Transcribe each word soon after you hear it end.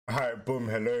Alright, boom,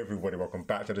 hello everybody, welcome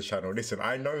back to the channel. Listen,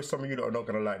 I know some of you are not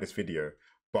going to like this video,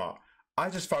 but I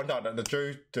just found out that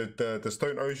the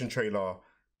Stone Ocean trailer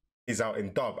is out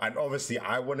in dub, and obviously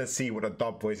I want to see what the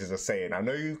dub voices are saying. I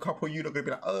know a couple of you are going to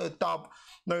be like, oh, dub,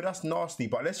 no, that's nasty,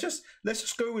 but let's just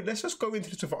go into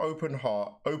this with an open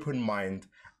heart, open mind,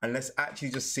 and let's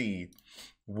actually just see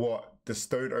what the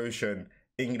Stone Ocean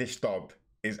English dub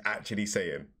is actually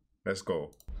saying. Let's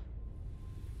go.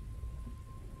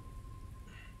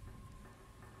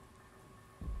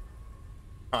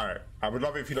 Alright, I would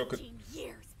love it if you don't... 15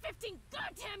 years! 15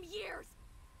 goddamn years!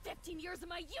 15 years of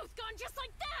my youth gone just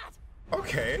like that!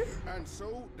 Okay. And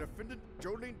so, defendant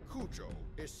Jolyne Cujoh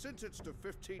is sentenced to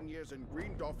 15 years in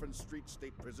Green Dolphin Street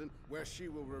State Prison, where she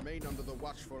will remain under the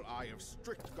watchful eye of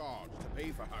strict guards to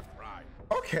pay for her crime.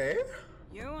 Okay.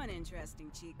 You're one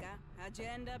interesting, Chica. How'd you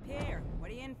end up here? What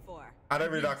are you in for? I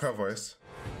don't really like her voice.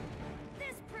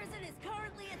 This prison is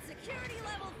currently at security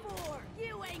level 4!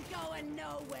 You ain't going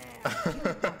nowhere!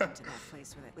 You're welcome to that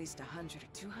place with at least $100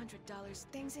 or $200.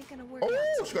 Things ain't gonna work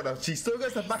Oh, she still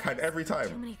gets the backhand every Too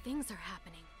time. many things are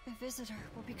happening. The visitor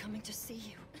will be coming to see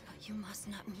you, but you must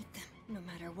not meet them. No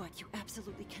matter what, you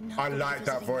absolutely cannot. I like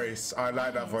that voice. I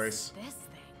like that voice. This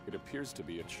thing. It appears to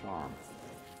be a charm.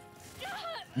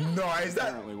 No, is that...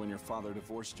 Apparently, when your father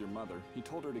divorced your mother, he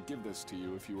told her to give this to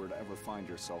you if you were to ever find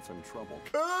yourself in trouble.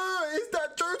 Is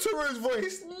that Jotaro's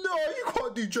voice? No, you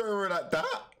can't do Jotaro like that.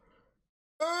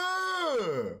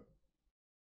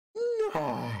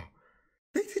 No.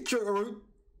 They did Jotaro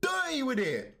dirty with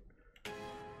it.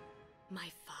 My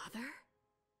father?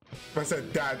 I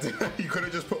said dad. You could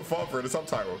have just put father in the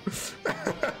subtitle.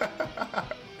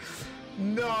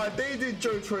 No, they did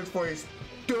Jotaro's voice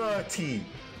dirty.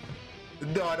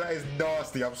 No, that is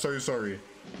nasty. I'm so sorry.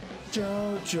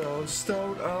 Jojo'S,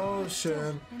 Stone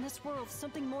Ocean. In this world,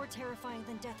 something more terrifying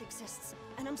than death exists,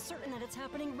 and I'm certain that it's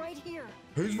happening right here.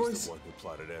 Whose He's voice? the one who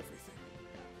plotted everything,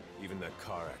 even that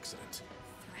car accident.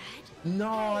 Fred? No,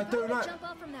 I don't like. Jump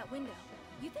out from that window.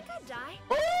 You think I'd die?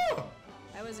 Oh!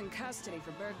 I was in custody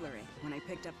for burglary when I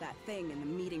picked up that thing in the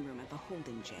meeting room at the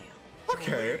holding jail.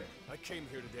 Okay. I came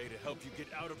here today to help you get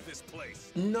out of this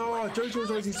place. No, Jojo's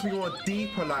voice needs to be more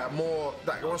deeper, like more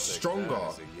stronger. That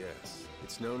as a yes.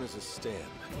 It's known as a stand.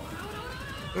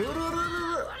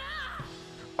 Oh,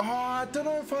 I don't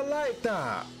know if I like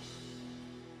that.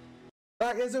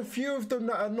 Like, there's a few of them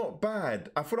that are not bad.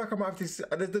 I feel like I might have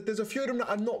to. There's a few of them that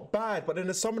are not bad, but then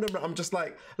there's some of them that I'm just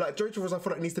like Jojo's. I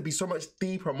feel like it needs to be so much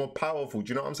deeper and more powerful. Do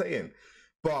you know what I'm saying?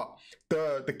 But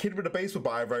the kid with the baseball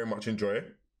bat, I very much enjoy.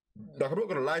 Like, I'm not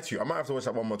gonna lie to you, I might have to watch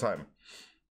that one more time,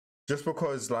 just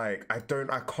because like I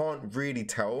can't really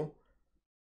tell.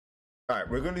 All right,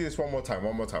 we're gonna do this one more time,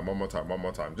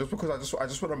 just because I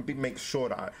just want to make sure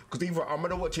that because either I'm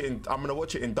gonna watch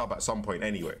it in dub at some point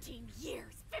anyway. 15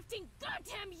 years! 15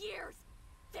 goddamn years!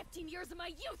 15 years of my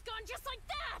youth gone just like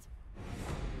that!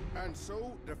 And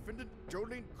so, defendant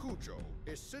Jolyne Cujoh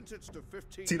is sentenced to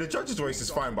 15 See, the years judge's in voice is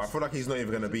Green fine, but I feel like he's not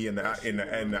even gonna be in the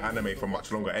anime for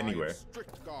much longer anyway.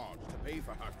 Strict guards to pay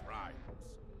for her crimes.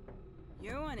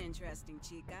 You're one interesting,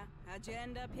 Chica. How'd you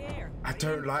end up here? I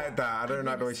don't like that. I don't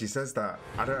like the way she says that.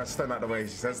 I just don't like the way she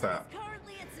says that.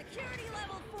 Currently at security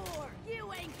level 4!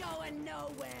 You ain't going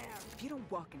nowhere! If you don't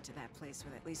walk into that place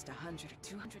with at least $100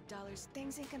 or $200,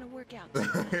 things ain't gonna work out.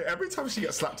 Every time she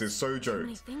gets slapped, it's so Too many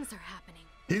jokes. things are happening.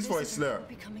 His voice, look. Will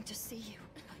be coming to see you,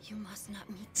 but you must not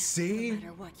meet them. See? No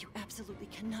matter what, you absolutely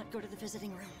cannot go to the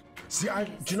visiting room. See,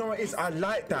 do you know what it is? I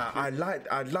like that. I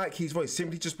like his voice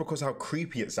simply just because how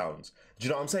creepy it sounds. Do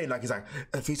you know what I'm saying? Like, he's like,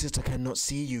 a visitor cannot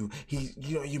see you.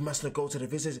 You must not go to the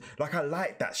visitor. Like, I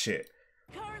like that shit.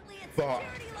 Currently at But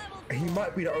security level 4! he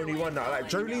might be the only one that I like.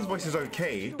 Jolene's voice is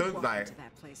okay. Don't Walk like. into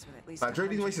that place with at least Like,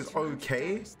 Jolene's voice $100 is or $200,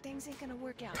 okay. Things ain't gonna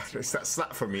work out. It's that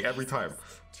slap for me every time.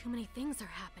 Too many things are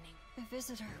happening. The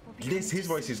visitor will be His coming to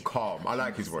voice see is you. calm. I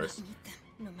like You his must voice. not meet them.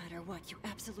 No matter what, you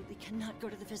absolutely cannot go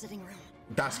to the visiting room.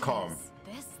 That's calm.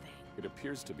 This thing. It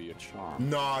appears to be a charm.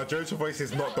 Nah, Jojo's voice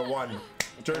is not the one.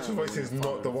 Jojo's Apparently, voice when is your not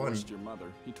father the one. divorced your mother,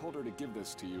 he told her to give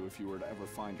this to you if you were to ever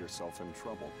find yourself in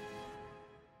trouble.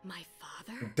 My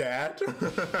father? Dad?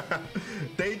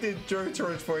 They did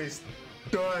Jotaro's voice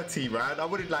dirty, man. I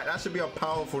wouldn't like that. Should be a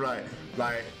powerful,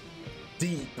 like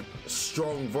deep,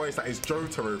 strong voice. That is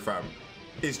Jotaro, fam.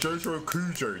 It's Jolyne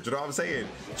Cujoh. Do you know what I'm saying?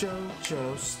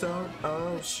 Jojo'S, Stone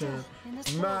Ocean. In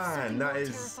this world, Man, something that more is.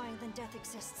 terrifying than death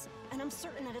exists, and I'm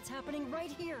certain that it's happening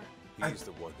right here. He's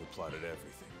the one who plotted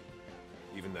everything,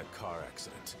 even that car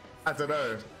accident. I don't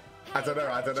know. I don't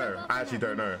know. I actually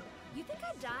don't know. You think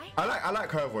I'd die? I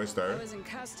like her voice though. I was in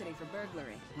custody for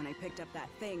burglary when I picked up that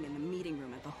thing in the meeting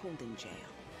room at the holding jail.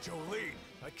 Jolyne,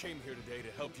 I came here today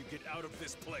to help you get out of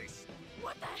this place.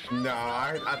 No,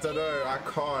 I don't know. I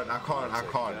can't.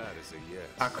 That is a yes.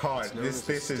 I can't. It's known This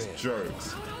as a is stand.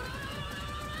 jokes.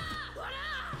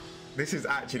 This is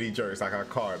actually jokes. Like I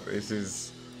can't.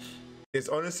 It's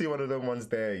honestly one of them ones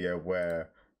there, yeah, where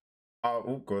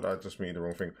oh god, I just made the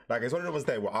wrong thing. Like it's one of the ones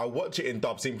there where I'll watch it in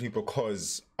dub simply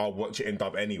because I'll watch it in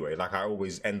dub anyway. Like I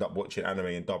always end up watching anime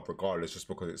in dub regardless, just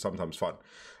because it's sometimes fun.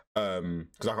 Because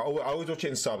like I always watch it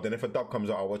in sub, then if a dub comes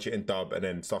out, I'll watch it in dub, and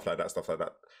then stuff like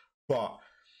that. But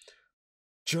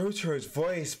Jotaro's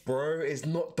voice, bro, is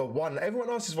not the one. Everyone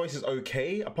else's voice is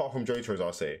okay, apart from Jotaro's,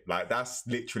 I'll say. Like that's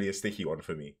literally a sticky one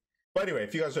for me. But anyway,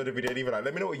 if you guys enjoyed the video, leave a like.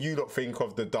 Let me know what you lot think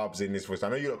of the dubs in this voice. I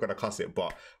know you're not gonna cuss it,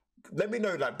 but let me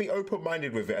know. Like, be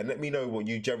open-minded with it, and let me know what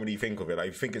you generally think of it. Like,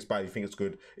 you think it's bad, you think it's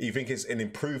good, you think it's an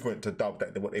improvement to dub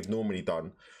that what they've normally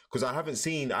done. Because I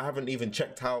haven't even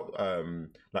checked out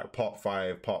like part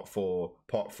 5, part 4,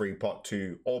 part 3, part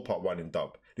 2, or part 1 in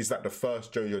dub. This is like the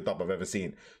first JoJo dub I've ever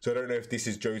seen. So I don't know if this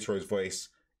is Jotaro's voice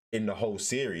in the whole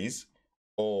series,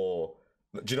 or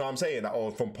do you know what I'm saying? Or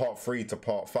from part 3 to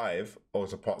part 5, or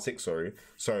to part 6, sorry.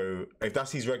 So if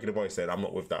that's his regular voice, then I'm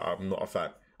not with that. I'm not a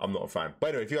fan. But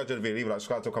anyway, if you guys enjoyed the video, leave a like,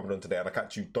 subscribe to comment on today, and I'll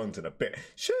catch you done in a bit.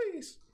 Jeez.